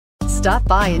Stop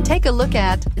by and take a look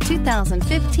at the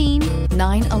 2015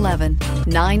 911.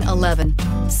 911.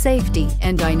 Safety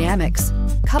and dynamics,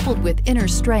 coupled with inner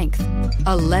strength,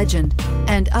 a legend,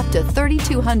 and up to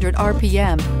 3,200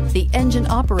 RPM, the engine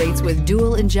operates with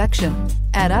dual injection.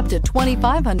 At up to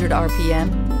 2,500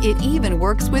 RPM, it even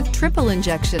works with triple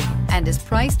injection and is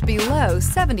priced below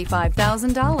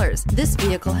 $75,000. This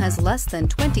vehicle has less than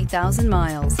 20,000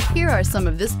 miles. Here are some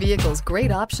of this vehicle's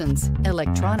great options: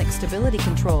 electronic stability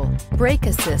control, brake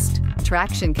assist,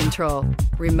 traction control,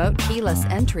 remote keyless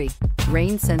entry,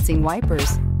 rain sensing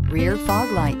wipers, rear fog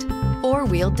light,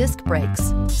 four-wheel disc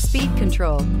brakes, speed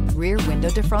control, rear window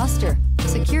defroster,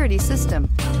 security system.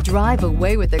 Drive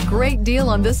away with a great deal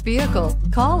on this vehicle.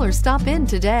 Call or stop in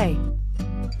today.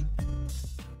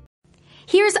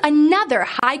 Here's another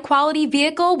high-quality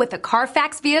vehicle with a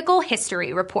CARFAX Vehicle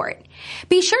History Report.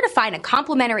 Be sure to find a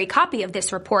complimentary copy of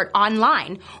this report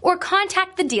online or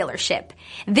contact the dealership.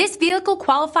 This vehicle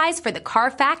qualifies for the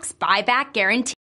CARFAX Buyback Guarantee.